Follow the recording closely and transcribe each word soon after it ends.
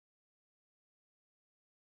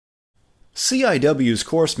CIW's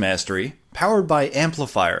Course Mastery, powered by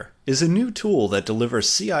Amplifier, is a new tool that delivers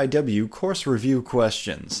CIW course review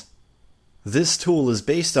questions. This tool is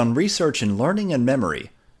based on research in learning and memory,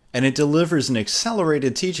 and it delivers an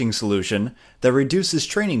accelerated teaching solution that reduces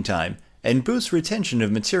training time and boosts retention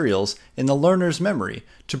of materials in the learner's memory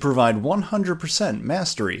to provide 100%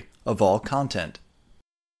 mastery of all content.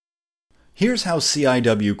 Here's how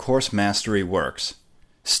CIW Course Mastery works.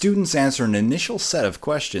 Students answer an initial set of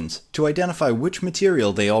questions to identify which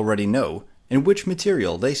material they already know and which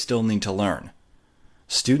material they still need to learn.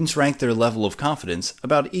 Students rank their level of confidence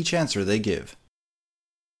about each answer they give.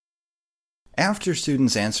 After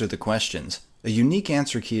students answer the questions, a unique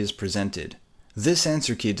answer key is presented. This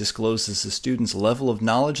answer key discloses the student's level of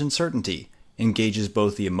knowledge and certainty, engages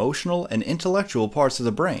both the emotional and intellectual parts of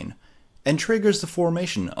the brain, and triggers the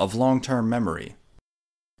formation of long-term memory.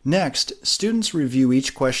 Next, students review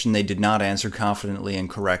each question they did not answer confidently and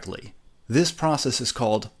correctly. This process is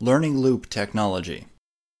called learning loop technology.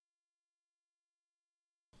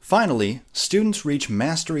 Finally, students reach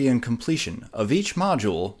mastery and completion of each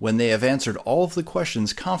module when they have answered all of the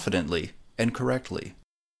questions confidently and correctly.